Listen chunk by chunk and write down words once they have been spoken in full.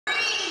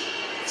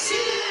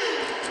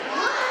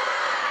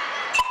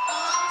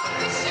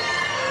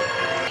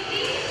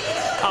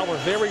Our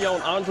very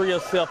own Aundrea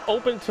Self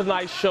opened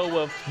tonight's show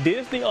of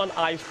Disney on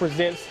Ice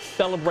presents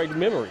Celebrate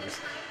Memories.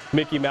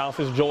 Mickey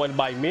Mouse is joined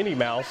by Minnie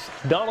Mouse,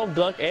 Donald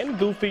Duck, and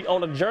Goofy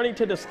on a journey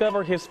to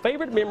discover his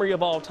favorite memory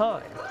of all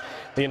time.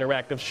 The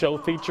interactive show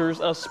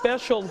features a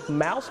special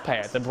mouse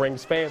pad that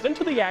brings fans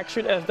into the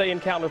action as they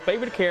encounter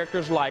favorite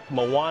characters like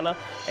Moana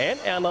and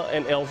Anna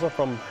and Elsa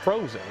from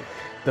Frozen.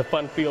 The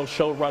fun-filled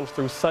show runs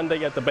through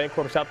Sunday at the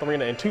Banquet South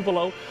Arena in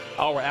Tupelo.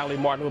 Our Allie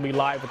Martin will be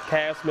live with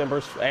cast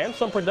members and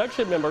some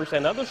production members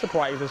and other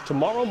surprises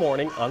tomorrow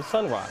morning on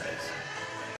Sunrise.